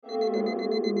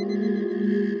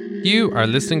You are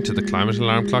listening to the Climate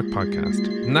Alarm Clock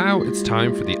podcast. Now it's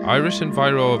time for the Irish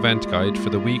Enviro event guide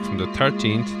for the week from the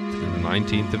 13th to the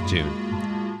 19th of June.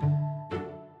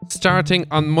 Starting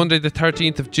on Monday the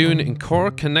 13th of June in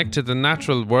Cork, connect to the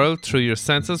natural world through your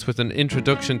senses with an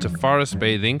introduction to forest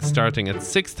bathing starting at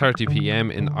 6:30pm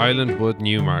in Island Wood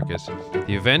Newmarket.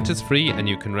 The event is free and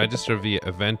you can register via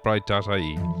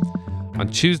eventbrite.ie. On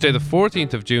Tuesday the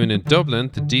 14th of June in Dublin,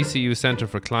 the DCU Centre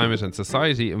for Climate and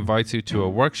Society invites you to a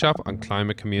workshop on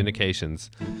climate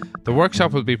communications. The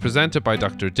workshop will be presented by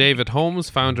Dr. David Holmes,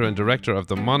 founder and director of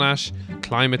the Monash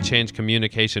Climate Change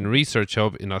Communication Research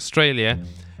Hub in Australia,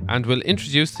 and will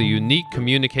introduce the unique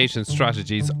communication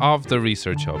strategies of the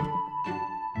Research Hub.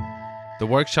 The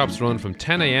workshops run from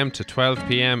 10am to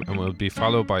 12pm and will be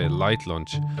followed by a light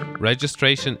lunch.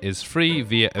 Registration is free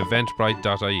via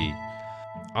eventbrite.ie.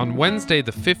 On Wednesday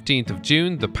the 15th of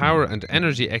June, the Power and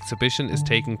Energy exhibition is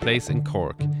taking place in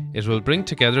Cork. It will bring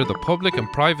together the public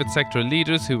and private sector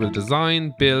leaders who will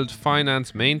design, build,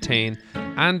 finance, maintain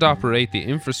and operate the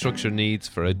infrastructure needs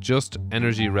for a just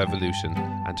energy revolution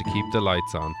and to keep the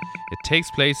lights on. It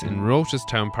takes place in Roche's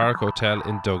Town Park Hotel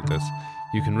in Douglas.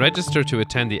 You can register to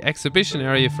attend the exhibition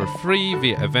area for free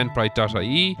via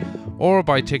eventbrite.ie or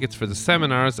buy tickets for the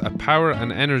seminars at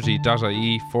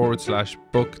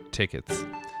powerandenergy.ie/book tickets.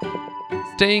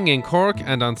 Staying in Cork,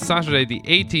 and on Saturday the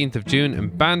 18th of June in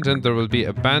Bandon, there will be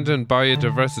a Bandon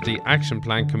Biodiversity Action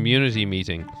Plan community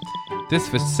meeting. This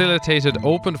facilitated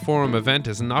open forum event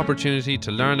is an opportunity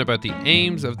to learn about the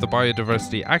aims of the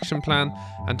Biodiversity Action Plan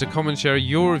and to come and share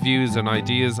your views and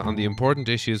ideas on the important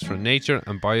issues for nature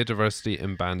and biodiversity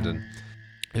in Bandon.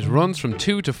 It runs from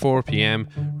 2 to 4pm.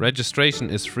 Registration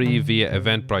is free via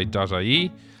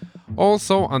eventbrite.ie.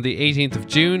 Also on the 18th of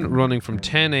June, running from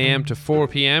 10am to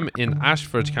 4pm in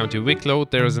Ashford, County Wicklow,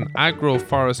 there is an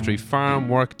agroforestry farm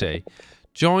workday.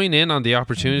 Join in on the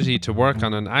opportunity to work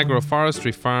on an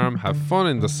agroforestry farm, have fun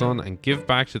in the sun and give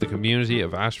back to the community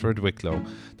of Ashford Wicklow.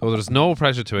 Though there's no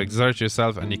pressure to exert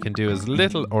yourself and you can do as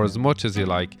little or as much as you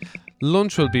like.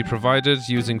 Lunch will be provided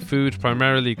using food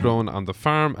primarily grown on the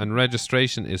farm and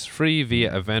registration is free via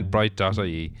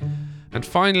eventbrite.ie. And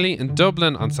finally, in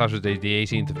Dublin on Saturday the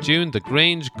 18th of June, the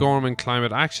Grange Gorman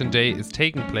Climate Action Day is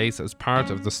taking place as part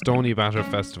of the Stony Batter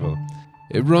Festival.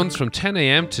 It runs from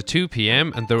 10am to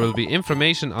 2pm and there will be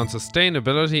information on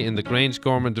sustainability in the Grange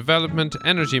Gorman development,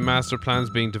 energy master plans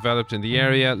being developed in the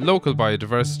area, local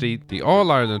biodiversity, the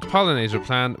All-Ireland Pollinator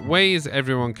Plan, ways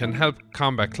everyone can help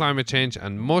combat climate change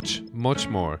and much, much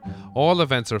more. All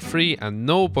events are free and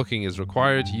no booking is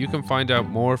required. You can find out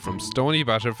more from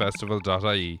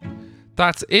stonybatterfestival.ie.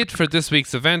 That's it for this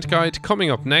week's event guide.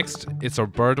 Coming up next, it's our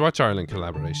Birdwatch Ireland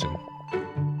collaboration.